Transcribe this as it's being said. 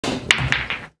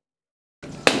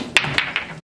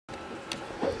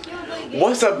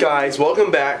What's up, guys?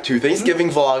 Welcome back to Thanksgiving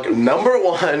vlog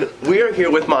 #1. We are here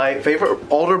with my favorite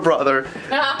older brother,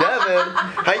 Devin.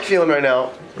 How you feeling right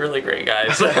now? Really great,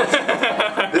 guys.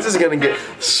 This is gonna get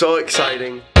so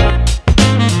exciting.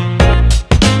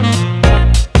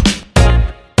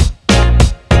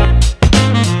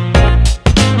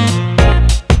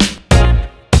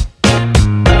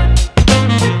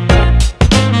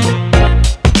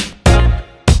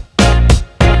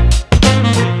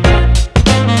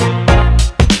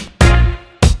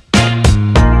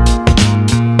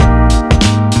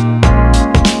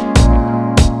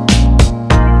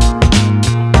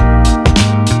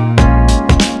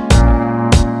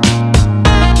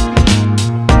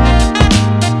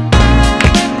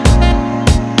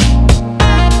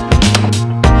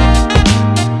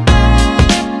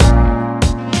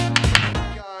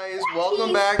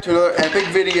 Welcome back to another epic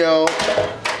video.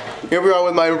 Here we are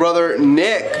with my brother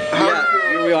Nick.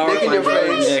 Here we are Nick with in my your brother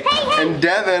face. Nick. And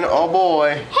Devin, oh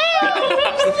boy. Hey,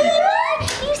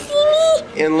 you see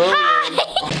me? And Lillian.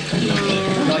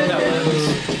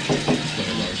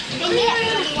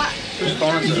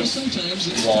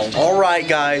 Alright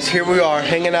guys, here we are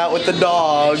hanging out with the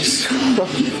dogs.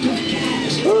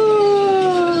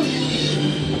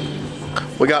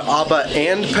 We got Abba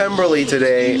and Pemberley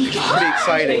today. Pretty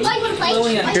exciting.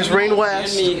 Here's Rane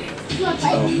West.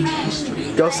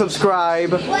 Go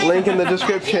subscribe. Link in the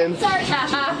description.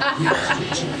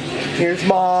 Here's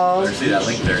Mom. See that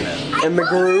link there now. And the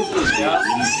group.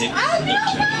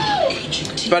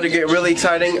 It's about to get really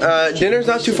exciting. Dinner's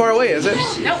not too far away, is it?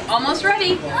 Nope, almost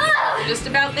ready. We're just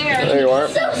about there. There you are.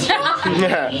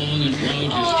 Yeah.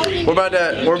 We're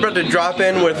about to drop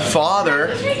in with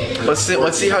Father. Let's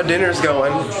see how dinner's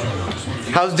going.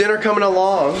 How's dinner coming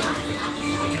along?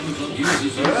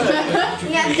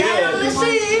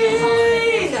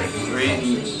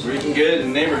 We're eating good in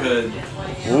the neighborhood.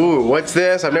 Ooh, what's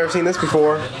this? I've never seen this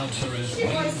before.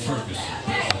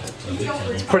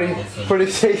 It's pretty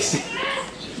tasty.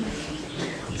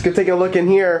 Let's go take a look in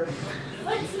here.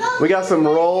 We got some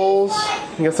rolls.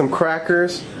 We got some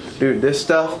crackers. Dude, this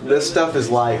stuff is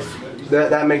life.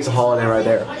 That makes a holiday right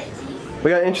there.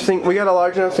 We got a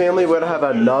large enough family. We're gonna have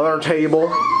another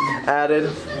table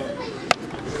added.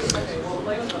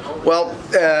 Well,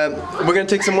 we're gonna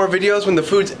take some more videos when the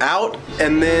food's out,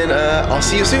 and then I'll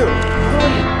see you soon.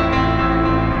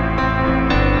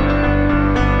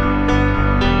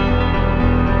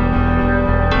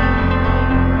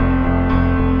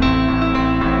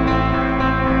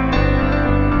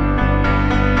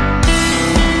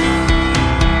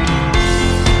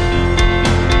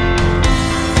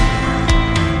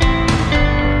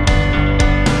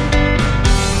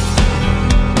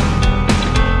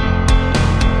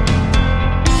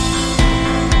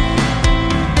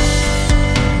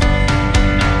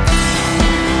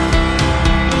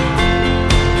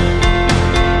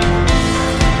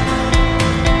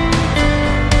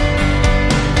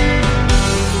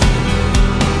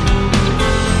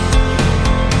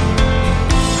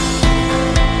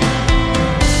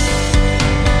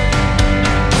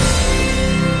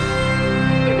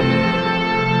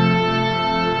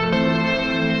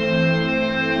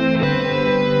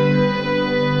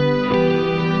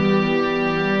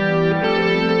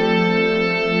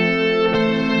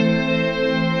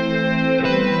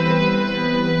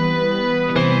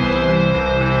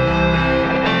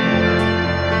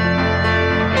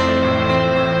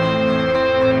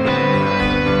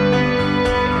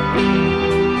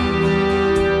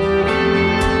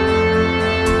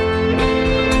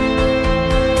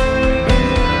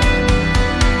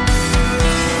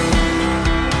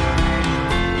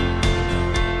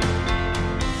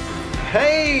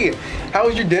 Hey, how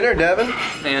was your dinner, Devin?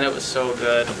 Man, it was so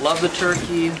good. Love the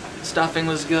turkey. Stuffing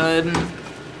was good.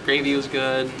 Gravy was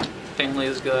good. Family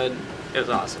was good. It was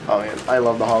awesome. Oh man, I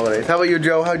love the holidays. How about you,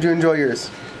 Joe? How'd you enjoy yours?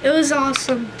 It was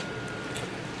awesome.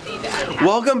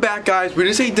 Welcome back, guys. We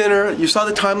just ate dinner. You saw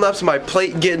the time lapse of my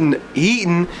plate getting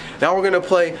eaten. Now we're gonna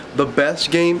play the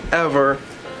best game ever,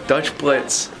 Dutch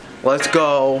Blitz. Let's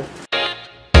go.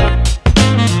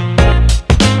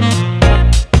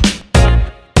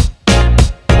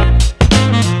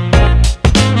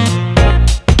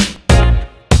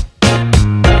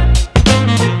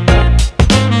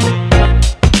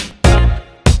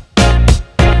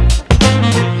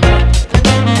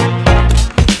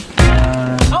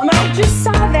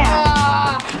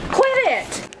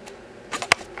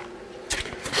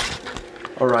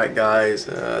 Alright guys,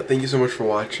 thank you so much for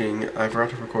watching. I forgot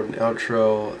to record an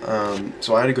outro,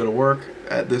 so I had to go to work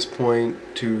at this point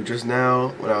to just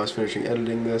now when I was finishing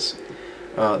editing this.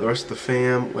 The rest of the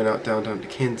fam went out downtown to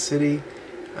Kansas City,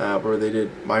 where they did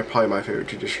probably my favorite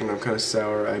tradition. I'm kind of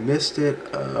sour. I missed it.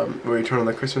 Where you turn on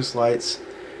the Christmas lights.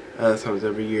 That happens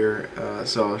every year.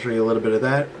 So I'll show you a little bit of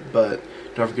that. But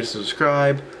don't forget to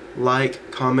subscribe,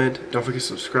 like, comment. Don't forget to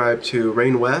subscribe to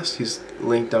Rane West. He's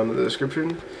linked down in the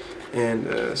description.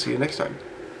 And see you next time.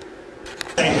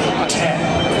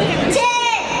 10.